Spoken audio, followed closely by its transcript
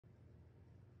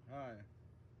Hi.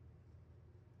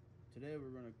 Today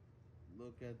we're going to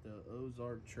look at the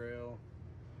Ozark Trail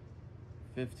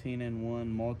 15-in-1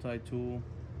 multi-tool.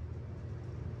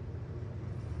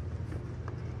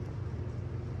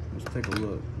 Let's take a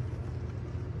look.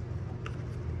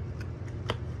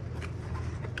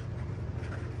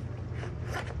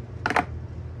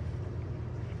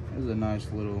 There's a nice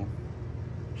little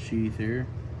sheath here.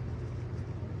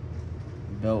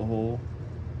 Belt hole.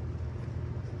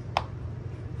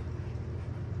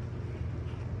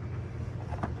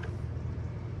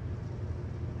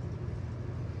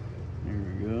 There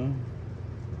we go.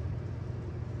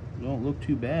 Don't look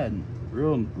too bad.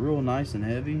 Real nice and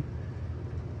heavy.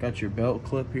 Got your belt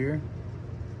clip here.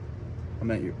 I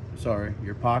meant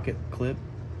your pocket clip.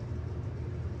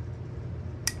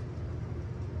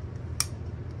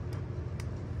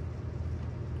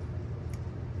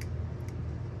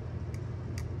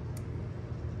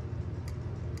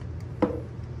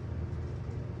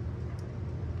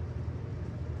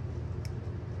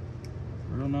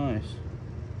 Real nice.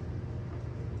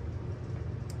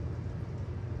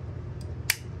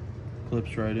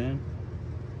 Clips right in.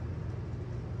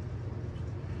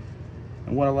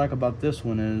 And what I like about this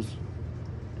one is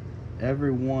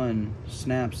every one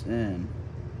snaps in.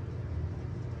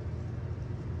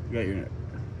 You got your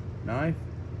knife.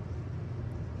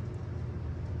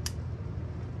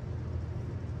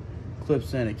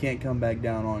 Clips in, it can't come back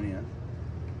down on you.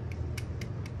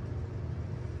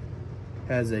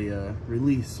 Has a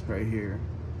release right here.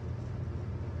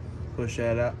 Push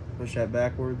that out, push that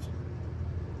backwards.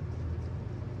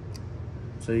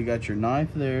 So you got your knife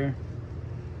there.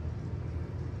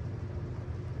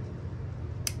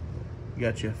 You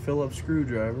got your Phillips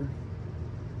screwdriver.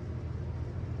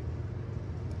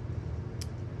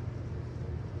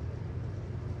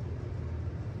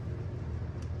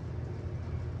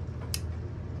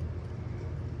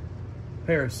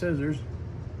 Pair of scissors.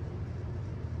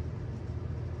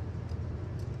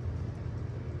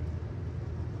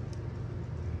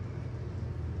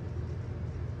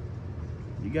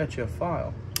 You got your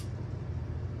file.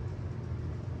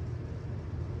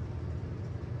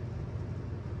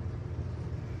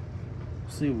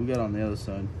 Let's see what we got on the other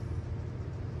side.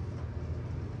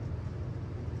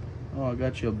 Oh, I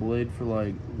got you a blade for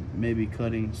like maybe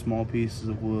cutting small pieces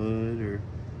of wood, or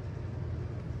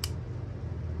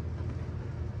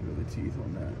look at the teeth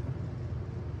on that.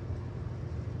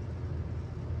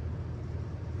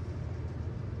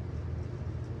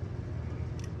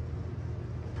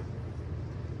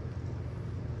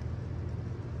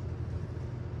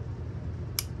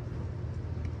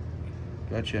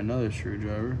 Got you another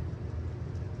screwdriver,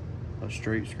 a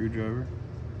straight screwdriver.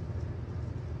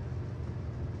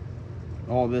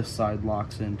 All this side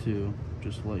locks in too,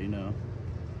 just to let you know.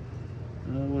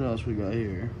 What else we got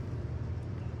here?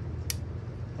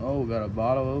 Oh, we got a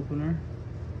bottle opener.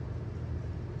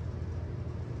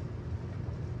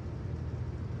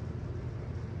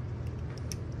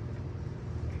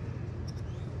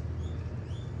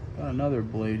 Got another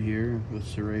blade here with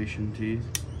serration teeth.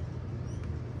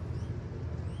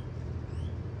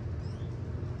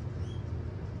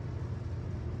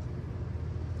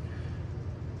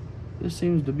 This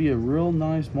seems to be a real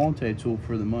nice multi-tool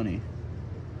for the money.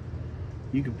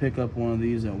 You could pick up one of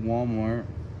these at Walmart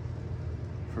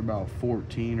for about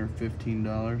 $14 or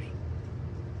 $15.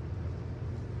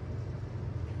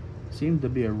 Seems to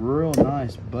be a real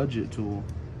nice budget tool.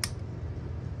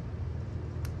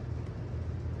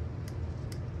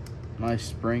 Nice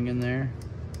spring in there.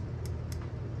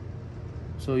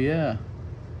 So yeah,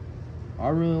 I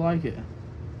really like it.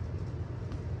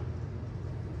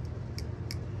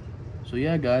 So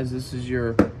yeah, guys, this is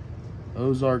your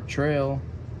Ozark Trail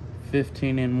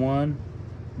 15-in-1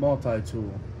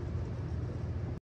 multi-tool.